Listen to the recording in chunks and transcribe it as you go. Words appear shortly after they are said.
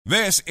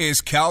This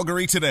is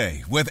Calgary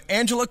Today with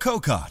Angela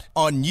Kokott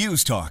on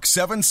News Talk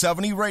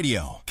 770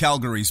 Radio,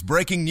 Calgary's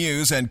breaking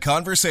news and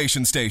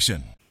conversation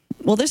station.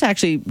 Well, this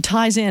actually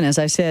ties in, as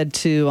I said,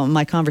 to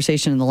my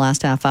conversation in the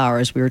last half hour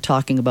as we were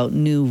talking about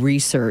new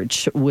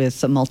research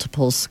with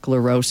multiple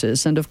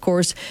sclerosis. And of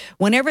course,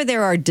 whenever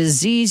there are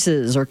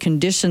diseases or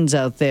conditions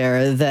out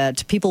there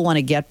that people want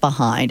to get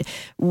behind,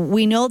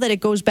 we know that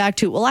it goes back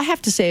to, well, I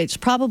have to say it's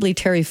probably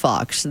Terry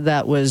Fox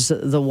that was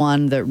the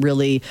one that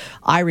really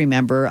I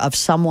remember of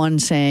someone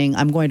saying,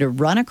 I'm going to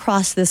run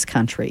across this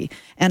country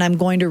and I'm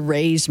going to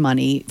raise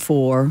money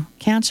for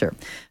cancer.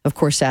 Of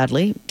course,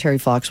 sadly, Terry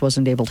Fox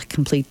wasn't able to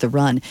complete the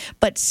run.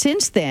 But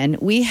since then,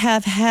 we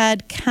have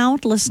had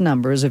countless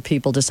numbers of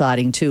people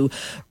deciding to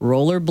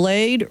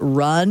rollerblade,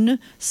 run,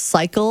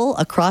 cycle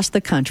across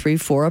the country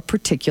for a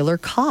particular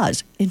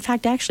cause. In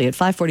fact, actually, at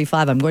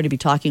 5:45, I'm going to be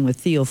talking with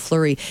Theo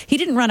Fleury. He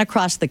didn't run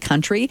across the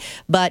country,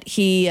 but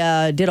he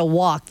did a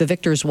walk, the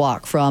Victor's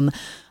Walk, from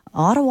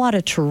Ottawa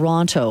to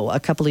Toronto a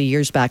couple of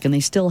years back, and they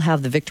still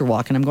have the Victor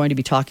Walk, and I'm going to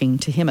be talking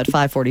to him at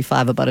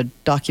 5:45 about a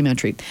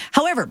documentary.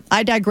 However,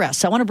 I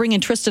digress. I want to bring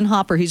in Tristin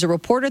Hopper. He's a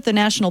reporter at the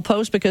National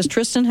Post because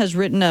Tristin has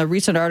written a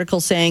recent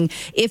article saying,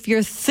 if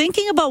you're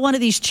thinking about one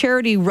of these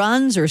charity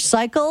runs or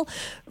cycle,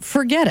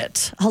 forget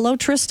it. Hello,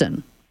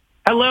 Tristin.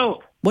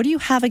 Hello. What do you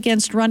have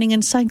against running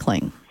and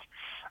cycling?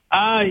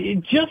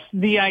 Just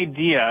the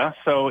idea.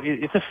 So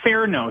it's a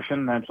fair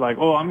notion that's like,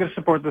 oh, I'm going to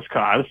support this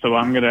cause, so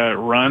I'm going to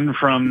run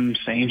from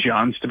St.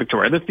 John's to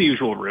Victoria. That's the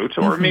usual route.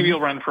 Or maybe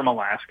you'll run from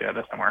Alaska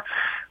to somewhere.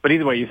 But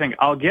either way, you think,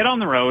 I'll get on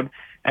the road,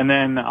 and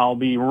then I'll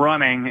be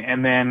running,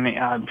 and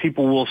then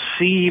people will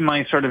see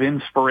my sort of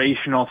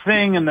inspirational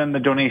thing, and then the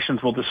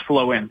donations will just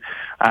flow in.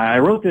 I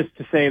wrote this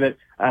to say that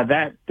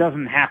that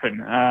doesn't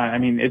happen. I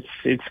mean,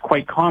 it's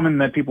quite common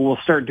that people will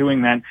start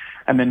doing that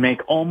and then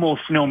make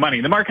almost no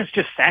money. The market's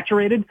just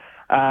saturated.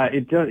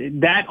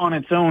 That on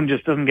its own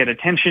just doesn't get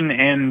attention,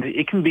 and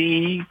it can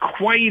be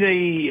quite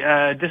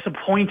a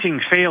disappointing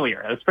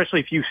failure,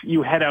 especially if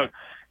you head out.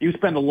 You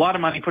spend a lot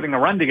of money putting a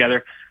run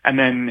together, and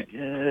then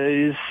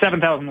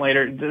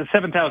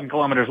 7,000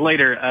 kilometers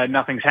later,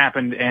 nothing's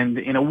happened, and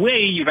in a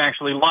way, you've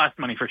actually lost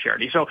money for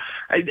charity. So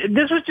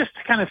this was just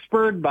kind of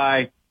spurred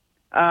by,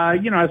 as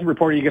a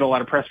reporter, you get a lot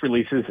of press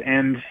releases,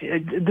 and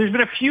there's been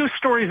a few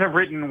stories I've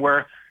written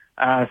where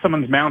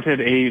someone's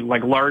mounted a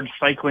large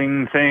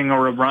cycling thing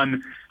or a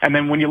run, and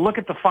then when you look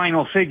at the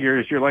final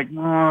figures, you're like,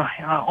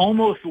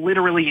 almost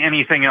literally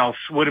anything else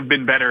would have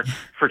been better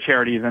for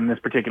charity than this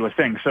particular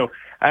thing. So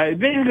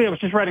basically, I was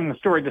just writing the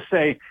story to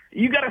say,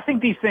 you got to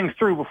think these things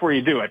through before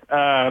you do it.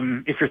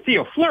 If you're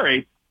Theo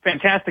Fleury,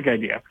 fantastic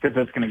idea, because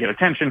that's going to get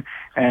attention,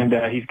 and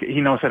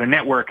he knows how to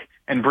network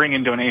and bring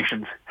in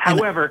donations.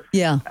 However...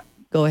 Yeah,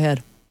 go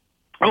ahead.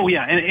 Oh,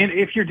 yeah, and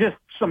if you're just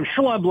some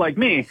schlub like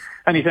me,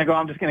 and you think,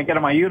 I'm just going to get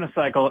on my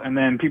unicycle, and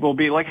then people will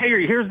be like,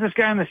 hey, here's this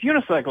guy on this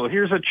unicycle,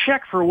 here's a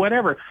check for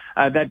whatever.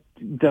 That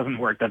doesn't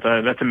work. That's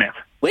a myth.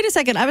 Wait a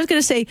second. I was going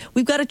to say,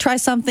 we've got to try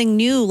something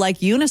new like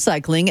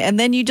unicycling, and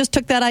then you just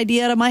took that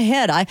idea out of my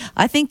head.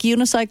 I think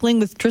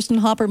unicycling with Tristin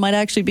Hopper might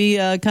actually be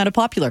kind of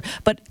popular.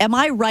 But am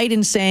I right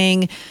in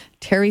saying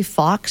Terry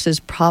Fox is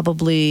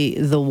probably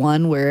the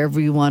one where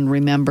everyone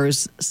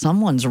remembers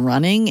someone's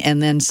running,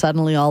 and then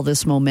suddenly all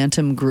this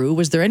momentum grew?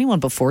 Was there anyone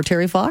before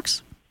Terry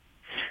Fox?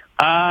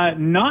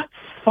 Not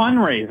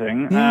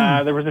fundraising.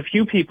 There was a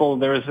few people.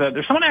 There's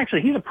someone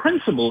actually, he's a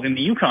principal in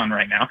the Yukon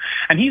right now,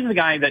 and he's the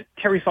guy that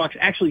Terry Fox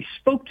actually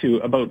spoke to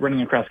about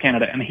running across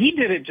Canada, and he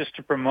did it just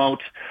to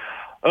promote,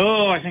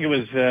 I think it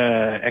was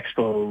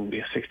Expo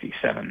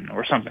 67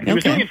 or something. He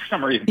was doing it for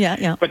some reason.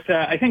 Yeah. But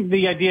I think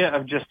the idea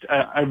of just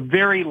a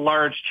very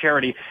large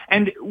charity,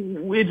 and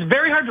it's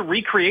very hard to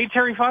recreate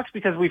Terry Fox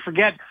because we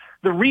forget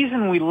the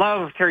reason we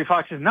love Terry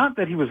Fox is not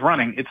that he was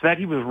running, it's that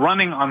he was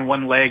running on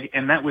one leg,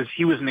 and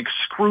he was in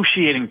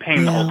excruciating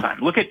pain the whole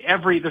time. Look at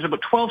there's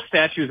about 12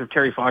 statues of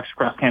Terry Fox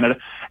across Canada.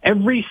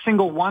 Every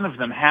single one of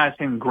them has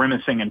him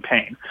grimacing in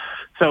pain.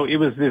 So it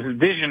was this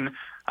vision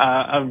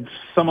of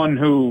someone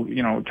who,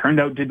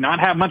 turned out did not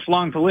have much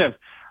long to live,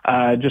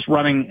 just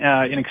running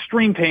in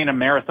extreme pain a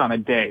marathon a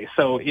day.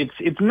 So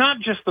it's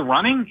not just the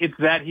running, it's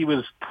that he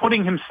was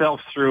putting himself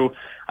through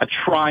a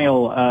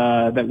trial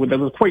that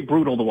was quite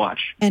brutal to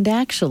watch. And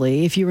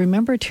actually, if you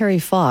remember Terry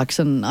Fox,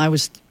 and I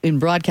was in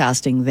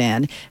broadcasting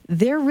then,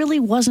 there really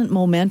wasn't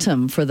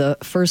momentum for the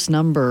first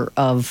number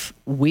of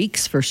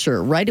weeks for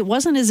sure, right? It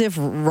wasn't as if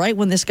right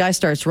when this guy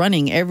starts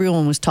running,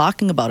 everyone was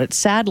talking about it.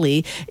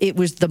 Sadly, it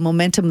was the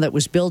momentum that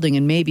was building,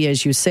 and maybe,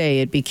 as you say,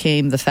 it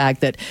became the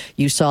fact that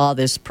you saw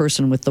this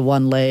person with the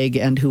one leg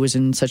and who was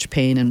in such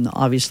pain and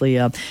obviously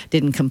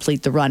didn't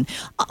complete the run.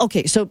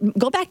 Okay, so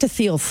go back to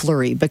Theo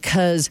Fleury,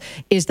 because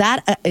is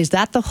that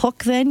the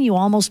hook then? You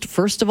almost,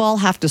 first of all,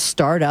 have to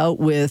start out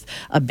with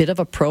a bit of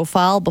a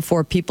profile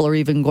before people are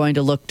even going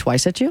to look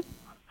twice at you?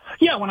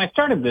 Yeah, when I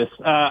started this,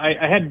 I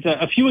had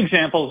a few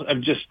examples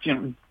of just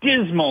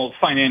dismal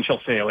financial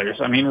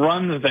failures. I mean,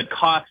 runs that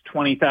cost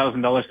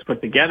 $20,000 to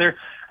put together,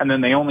 and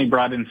then they only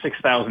brought in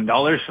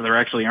 $6,000, so they're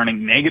actually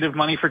earning negative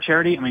money for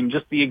charity. I mean,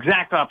 just the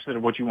exact opposite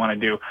of what you want to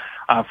do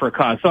for a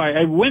cause. So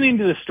I went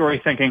into this story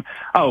thinking,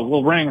 oh,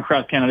 well, running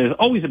across Canada is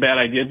always a bad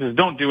idea. Just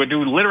don't do it.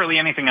 Do literally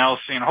anything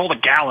else. Hold a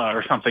gala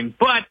or something.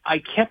 But I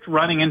kept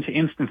running into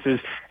instances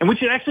in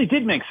which it actually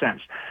did make sense.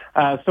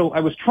 So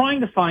I was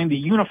trying to find the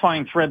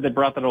unifying thread that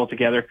brought that all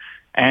together.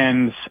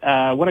 And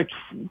what I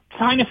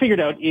kind of figured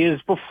out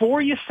is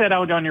before you set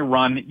out on your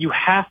run, you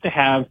have to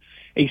have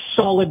a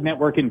solid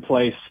network in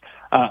place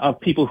of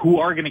people who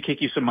are going to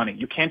kick you some money.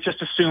 You can't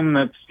just assume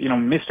that,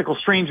 mystical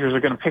strangers are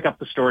going to pick up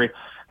the story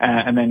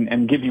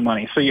and give you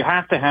money. So you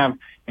have to have,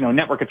 a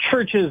network of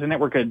churches, a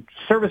network of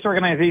service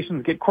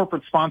organizations, get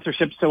corporate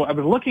sponsorships. So I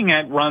was looking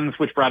at runs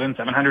which brought in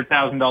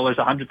 $700,000,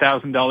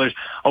 $100,000,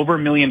 over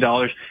 $1 million.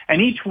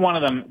 And each one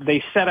of them,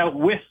 they set out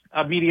with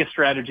a media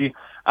strategy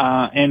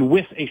and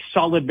with a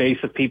solid base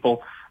of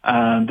people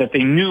that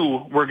they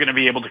knew were going to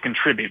be able to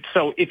contribute.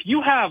 So if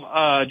you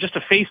have just a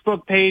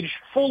Facebook page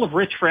full of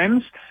rich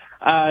friends,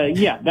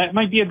 that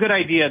might be a good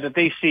idea that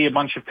they see a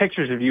bunch of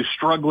pictures of you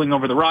struggling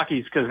over the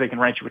Rockies because they can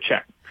write you a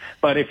check.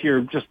 But if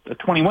you're just a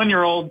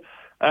 21-year-old,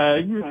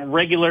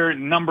 regular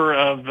number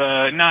of,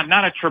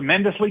 not a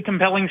tremendously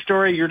compelling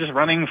story, you're just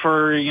running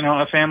for,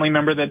 a family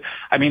member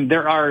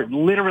there are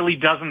literally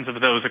dozens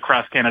of those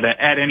across Canada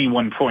at any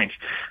one point.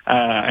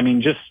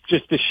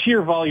 Just the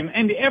sheer volume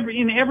and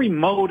in every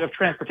mode of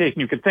transportation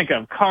you could think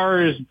of,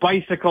 cars,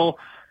 bicycle,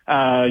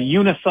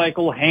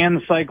 unicycle,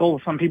 hand cycle,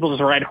 some people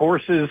just ride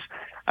horses.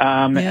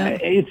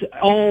 It's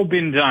all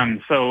been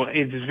done. So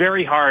it's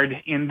very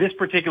hard in this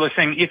particular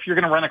thing. If you're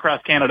going to run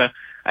across Canada,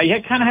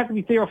 you kind of have to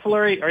be Theo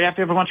Fleury, or you have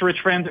to have a bunch of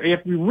rich friends, or you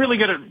have to be really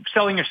good at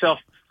selling yourself.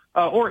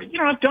 Or,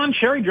 if Don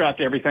Cherry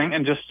dropped everything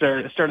and just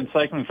started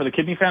cycling for the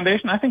Kidney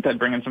Foundation, I think that'd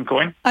bring in some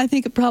coin. I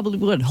think it probably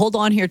would. Hold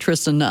on here,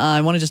 Tristin.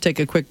 I want to just take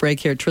a quick break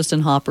here.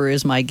 Tristin Hopper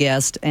is my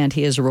guest, and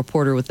he is a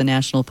reporter with the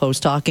National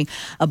Post talking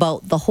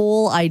about the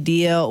whole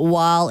idea.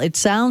 While it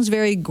sounds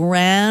very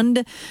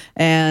grand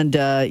and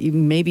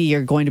maybe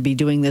you're going to be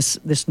doing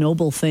this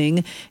noble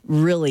thing,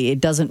 really,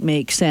 it doesn't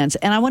make sense.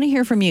 And I want to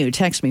hear from you.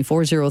 Text me,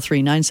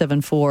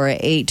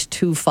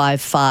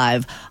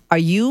 403-974-8255. Are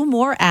you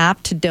more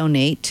apt to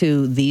donate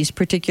to these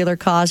particular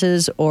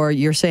causes, or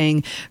you're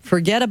saying,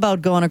 forget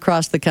about going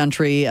across the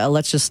country,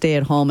 let's just stay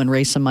at home and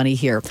raise some money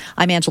here?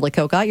 I'm Angela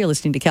Kokott. You're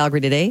listening to Calgary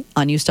Today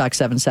on News Talk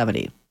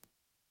 770.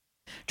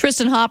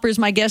 Tristin Hopper is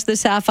my guest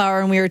this half hour,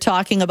 and we were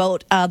talking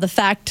about the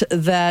fact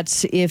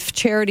that if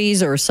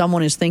charities or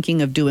someone is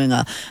thinking of doing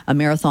a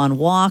marathon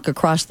walk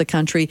across the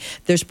country,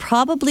 there's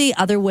probably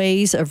other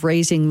ways of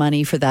raising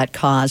money for that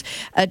cause.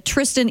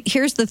 Tristin,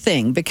 here's the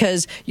thing,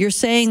 because you're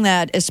saying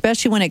that,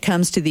 especially when it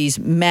comes to these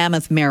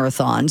mammoth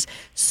marathons,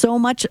 so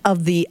much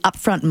of the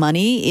upfront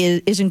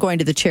money isn't going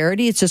to the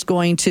charity. It's just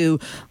going to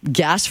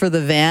gas for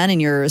the van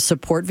and your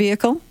support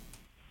vehicle?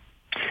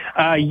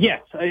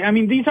 Yes.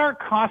 These are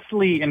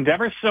costly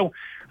endeavors. So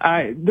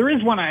there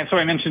is one. So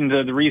I mentioned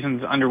the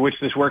reasons under which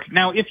this works.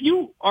 Now, if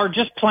you are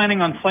just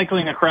planning on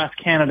cycling across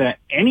Canada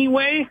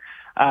anyway,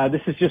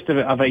 this is just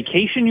a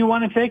vacation you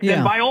want to take,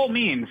 then by all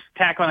means,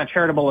 tack on a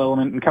charitable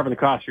element and cover the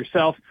cost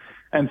yourself.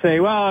 And say,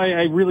 well,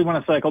 I really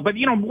want to cycle. But,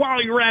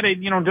 while you're at it,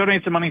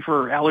 donate some money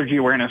for allergy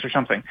awareness or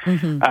something.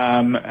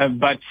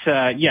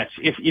 Mm-hmm. Yes,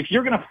 if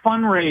you're going to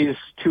fundraise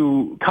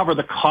to cover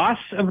the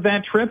costs of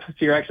that trip, so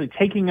you're actually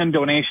taking in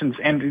donations,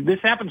 and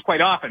this happens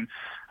quite often,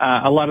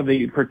 a lot of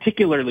the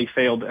particularly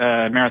failed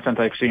marathons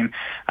I've seen,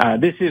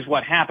 this is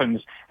what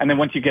happens. And then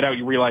once you get out,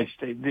 you realize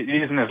it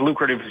isn't as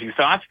lucrative as you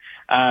thought.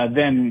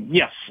 Then,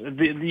 yes,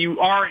 you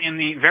are in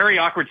the very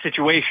awkward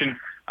situation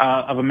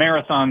of a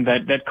marathon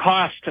that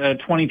cost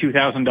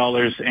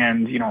 $22,000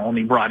 and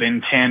only brought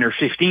in $10,000 or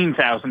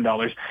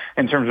 $15,000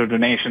 in terms of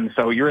donations.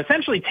 So you're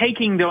essentially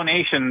taking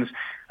donations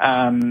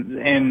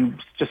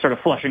and just sort of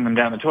flushing them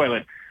down the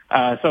toilet.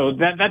 So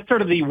that's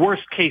sort of the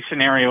worst case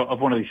scenario of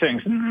one of these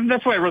things. And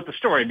that's why I wrote the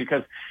story,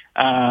 because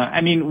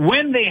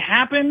when they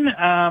happen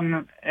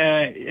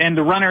and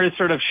the runner is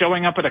sort of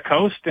showing up at a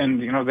coast and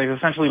they've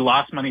essentially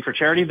lost money for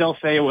charity, they'll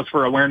say it was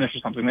for awareness or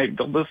something.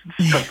 They'll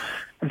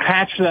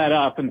patch that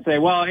up and say,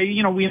 well,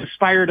 we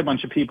inspired a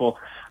bunch of people.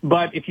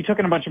 But if you took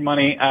in a bunch of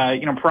money,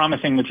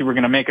 promising that you were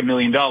going to make $1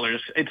 million,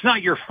 it's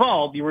not your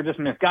fault. You were just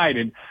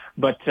misguided.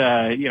 But,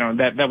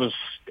 that was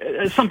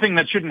something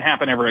that shouldn't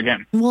happen ever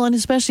again. Well, and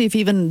especially if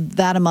even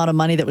that amount of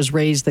money that was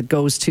raised that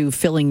goes to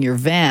filling your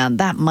van,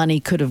 that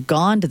money could have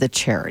gone to the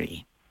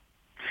charity.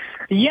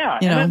 Yeah,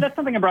 You know? and that's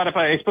something I brought up.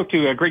 I spoke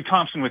to Greg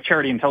Thompson with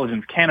Charity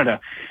Intelligence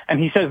Canada, and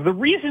he says the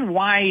reason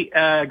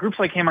why groups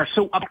like him are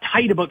so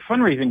uptight about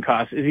fundraising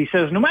costs is he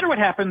says no matter what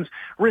happens,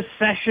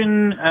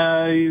 recession,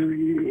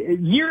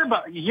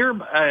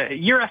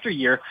 year after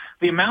year,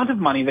 the amount of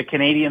money that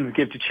Canadians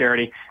give to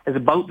charity is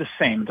about the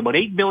same. It's about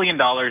 $8 billion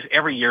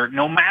every year,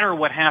 no matter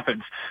what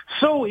happens.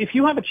 So if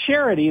you have a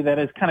charity that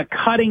is kind of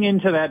cutting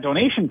into that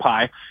donation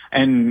pie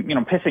and,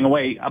 pissing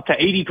away up to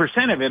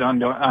 80% of it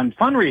on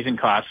fundraising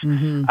costs,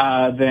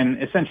 then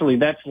essentially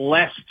that's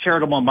less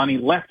charitable money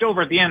left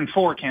over at the end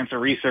for cancer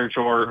research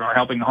or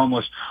helping the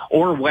homeless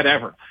or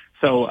whatever.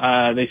 So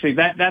they say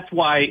that's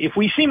why if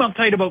we seem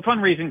uptight about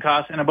fundraising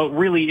costs and about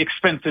really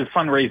expensive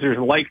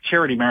fundraisers like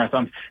charity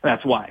marathons,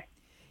 that's why.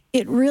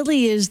 It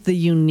really is the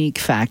unique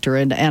factor,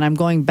 and I'm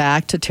going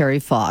back to Terry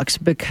Fox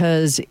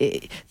because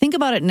think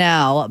about it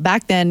now.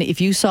 Back then,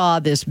 if you saw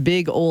this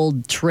big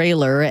old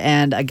trailer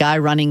and a guy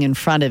running in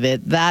front of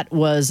it, that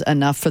was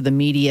enough for the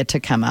media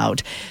to come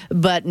out.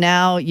 But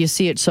now you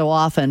see it so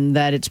often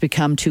that it's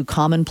become too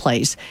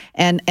commonplace.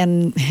 And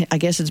I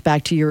guess it's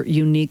back to your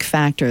unique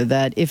factor,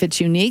 that if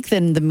it's unique,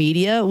 then the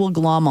media will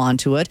glom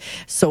onto it.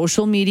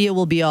 Social media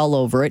will be all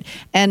over it.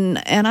 And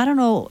I don't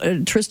know,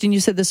 Tristin, you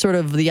said this sort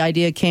of, the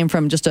idea came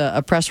from just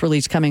a press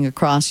release coming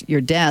across your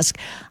desk.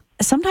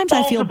 Sometimes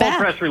I feel bad.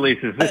 Multiple press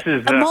releases. This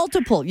is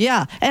multiple,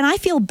 yeah. And I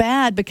feel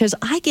bad because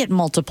I get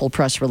multiple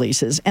press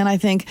releases, and I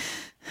think,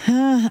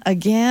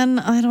 again,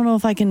 I don't know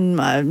if I can,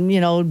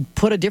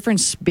 put a different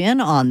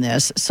spin on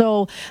this.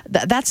 So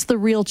that's the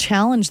real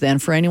challenge then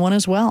for anyone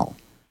as well.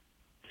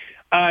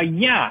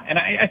 Yeah, and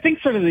I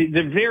think sort of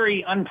the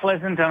very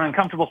unpleasant and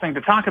uncomfortable thing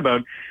to talk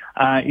about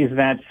is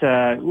that,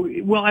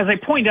 as I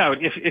point out,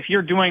 if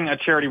you're doing a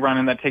charity run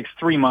and that takes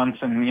 3 months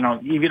and,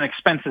 even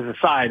expenses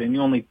aside, and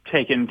you only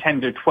take in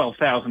 $10,000 to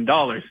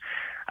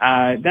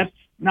 $12,000, that's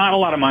not a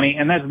lot of money,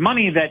 and that's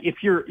money that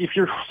if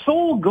your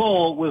sole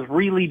goal was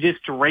really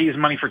just to raise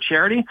money for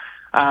charity,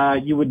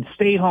 you would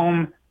stay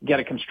home, get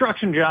a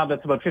construction job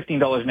that's about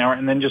 $15 an hour,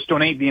 and then just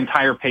donate the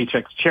entire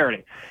paycheck to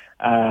charity.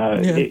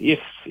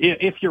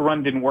 If your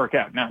run didn't work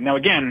out. Now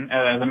again,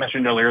 as I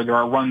mentioned earlier, there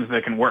are runs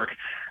that can work.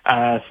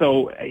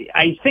 So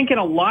I think in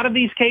a lot of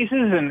these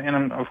cases,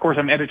 and of course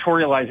I'm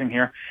editorializing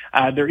here,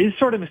 there is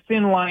sort of a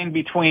thin line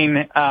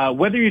between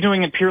whether you're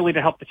doing it purely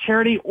to help the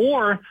charity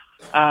or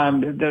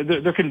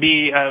there can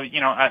be,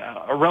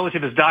 a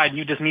relative has died and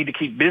you just need to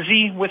keep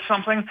busy with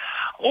something.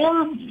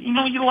 Or,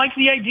 you like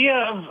the idea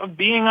of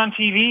being on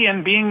TV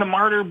and being the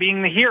martyr,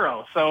 being the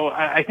hero. So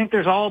I think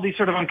there's all these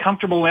sort of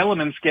uncomfortable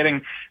elements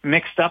getting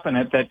mixed up in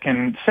it that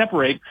can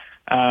separate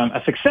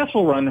a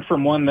successful run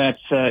from one that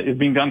is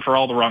being done for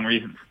all the wrong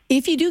reasons.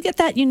 If you do get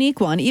that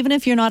unique one, even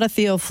if you're not a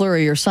Theo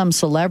Fleury or some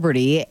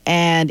celebrity,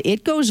 and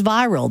it goes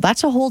viral,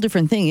 that's a whole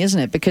different thing, isn't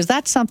it? Because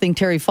that's something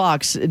Terry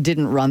Fox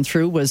didn't run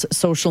through, was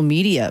social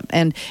media.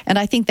 And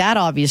I think that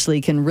obviously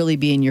can really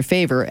be in your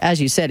favor,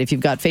 as you said, if you've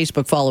got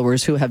Facebook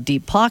followers who have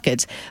deep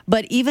pockets.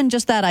 But even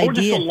just that idea... Or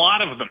just a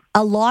lot of them.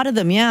 A lot of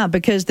them, yeah,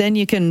 because then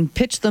you can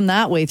pitch them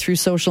that way through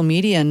social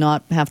media and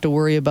not have to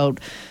worry about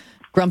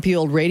grumpy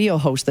old radio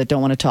hosts that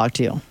don't want to talk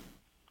to you.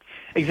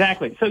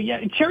 Exactly. So, yeah,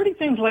 charity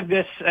things like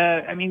this,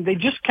 they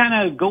just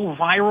kind of go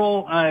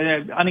viral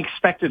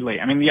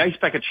unexpectedly. I mean, the Ice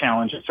Bucket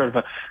Challenge is sort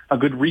of a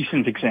good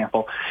recent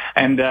example.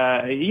 And,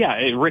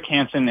 Rick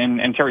Hansen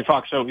and Terry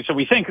Fox. So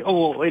we think,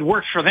 it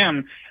works for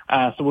them,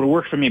 so it'll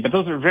work for me. But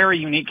those are very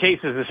unique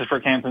cases. This is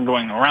Rick Hansen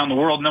going around the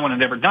world. No one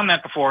had ever done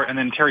that before. And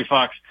then Terry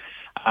Fox,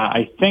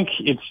 I think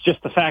it's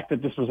just the fact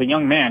that this was a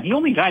young man. He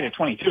only died at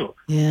 22.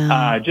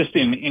 Yeah. Just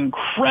in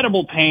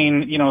incredible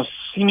pain,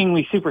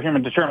 seemingly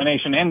superhuman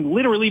determination, and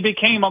literally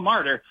became a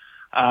martyr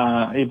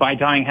by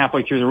dying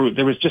halfway through the route.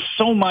 There was just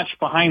so much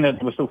behind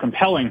that was so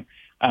compelling,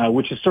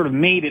 which has sort of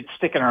made it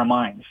stick in our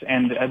minds.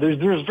 And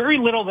there's very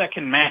little that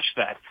can match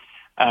that.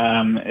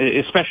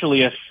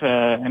 Especially if,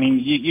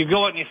 you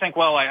go out and you think,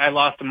 well, I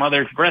lost a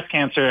mother to breast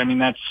cancer. I mean,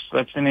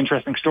 that's an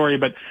interesting story.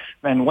 But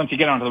then once you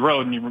get onto the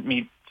road and you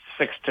meet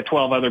 6 to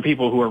 12 other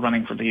people who are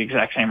running for the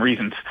exact same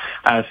reasons.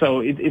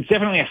 So it's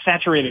definitely a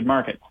saturated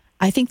market.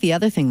 I think the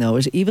other thing, though,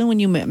 is even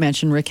when you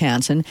mention Rick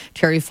Hansen,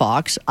 Terry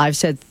Fox, I've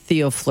said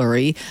Theo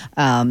Fleury,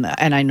 and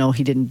I know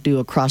he didn't do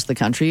across the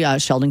country.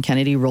 Sheldon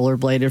Kennedy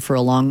rollerbladed for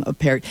a long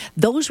period.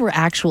 Those were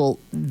actual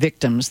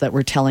victims that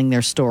were telling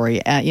their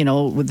story.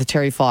 With the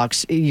Terry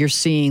Fox, you're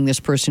seeing this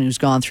person who's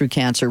gone through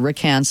cancer. Rick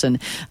Hansen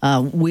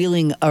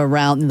wheeling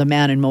around the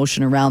man in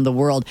motion around the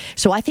world.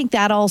 So I think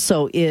that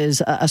also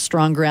is a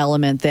stronger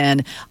element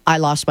than I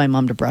lost my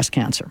mom to breast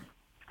cancer.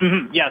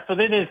 Mm-hmm. Yeah, so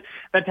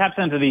that taps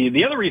into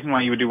the other reason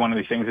why you would do one of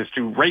these things is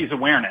to raise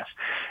awareness.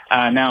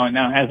 Now,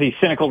 as a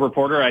cynical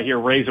reporter, I hear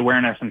raise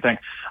awareness and think,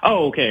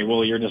 oh, okay,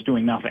 well, you're just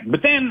doing nothing.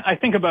 But then I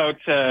think about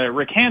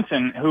Rick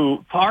Hansen,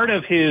 who part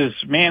of his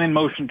Man in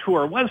Motion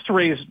tour was to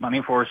raise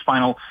money for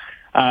spinal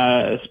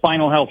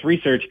spinal health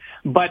research,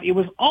 but it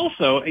was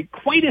also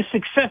quite a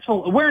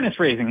successful awareness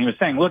raising. He was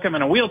saying, look, I'm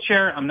in a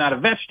wheelchair, I'm not a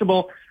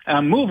vegetable,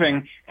 I'm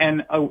moving,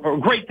 and a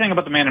great thing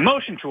about the Man in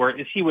Motion tour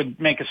is he would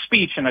make a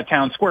speech in a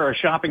town square, a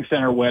shopping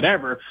center,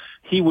 whatever.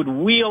 He would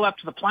wheel up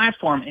to the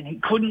platform, and he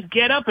couldn't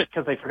get up it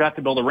because they forgot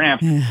to build a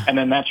ramp, and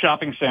then that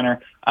shopping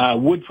center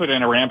would put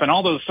in a ramp, and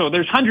all those. So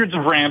there's hundreds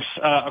of ramps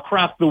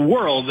across the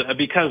world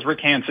because Rick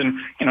Hansen,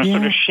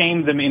 sort of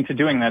shamed them into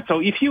doing that. So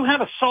if you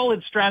have a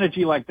solid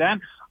strategy like that,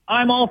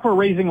 I'm all for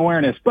raising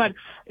awareness. But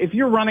if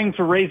you're running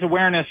to raise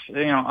awareness,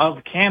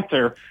 of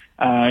cancer,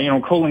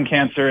 colon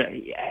cancer,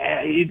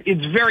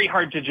 it's very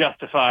hard to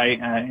justify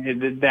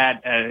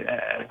that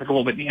as a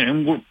goal. But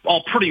we're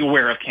all pretty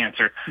aware of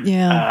cancer,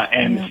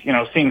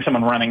 seeing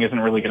someone running isn't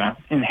really going to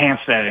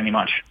enhance that any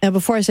much. Now,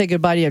 before I say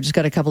goodbye to you, I've just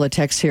got a couple of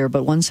texts here.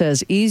 But one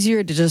says,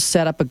 easier to just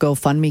set up a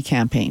GoFundMe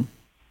campaign.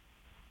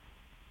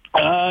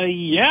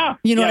 Yeah.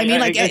 You know what I mean?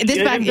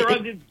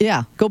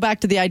 Go back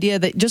to the idea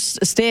that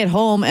just stay at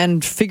home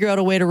and figure out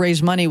a way to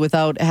raise money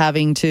without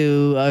having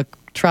to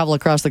travel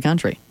across the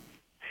country.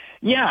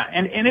 Yeah,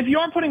 and if you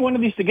are putting one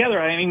of these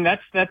together, I mean,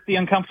 that's the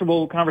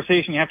uncomfortable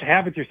conversation you have to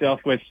have with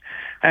yourself.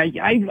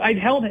 I've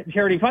held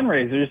charity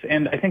fundraisers,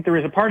 and I think there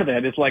is a part of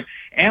that. It's like,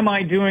 am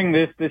I doing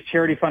this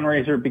charity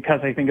fundraiser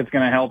because I think it's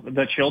going to help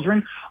the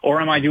children,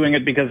 or am I doing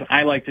it because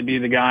I like to be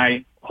the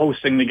guy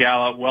hosting the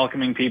gala,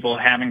 welcoming people,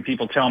 having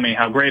people tell me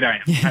how great I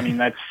am? I mean,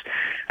 that's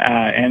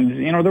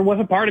there was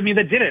a part of me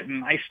that did it,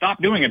 and I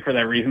stopped doing it for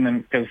that reason,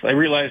 and because I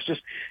realized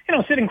just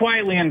sitting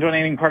quietly and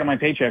donating part of my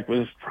paycheck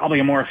was probably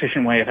a more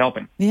efficient way of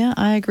helping. Yeah,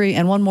 I agree.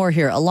 And one more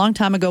here. A long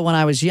time ago when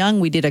I was young,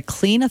 we did a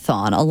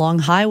clean-a-thon along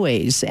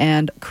highways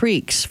and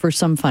creeks for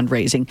some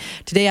fundraising.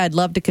 Today, I'd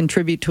love to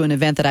contribute to an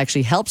event that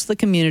actually helps the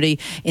community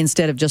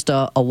instead of just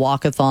a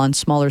walk-a-thon,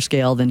 smaller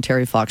scale than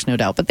Terry Fox, no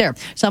doubt. But there,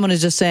 someone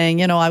is just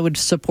saying, I would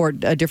support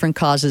different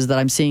causes that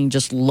I'm seeing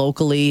just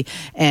locally,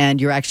 and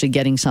you're actually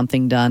getting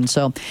something done.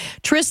 So,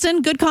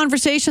 Tristin, good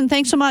conversation.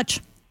 Thanks so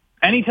much.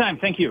 Anytime.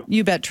 Thank you.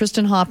 You bet.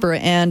 Tristin Hopper.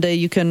 And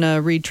you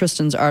can read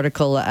Tristin's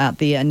article at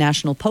the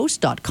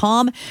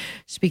nationalpost.com.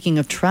 Speaking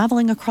of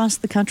traveling across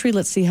the country,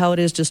 let's see how it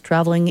is just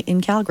traveling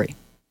in Calgary.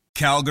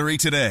 Calgary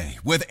Today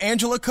with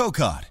Angela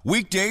Kokott.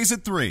 Weekdays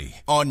at 3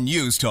 on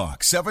News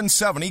Talk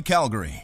 770 Calgary.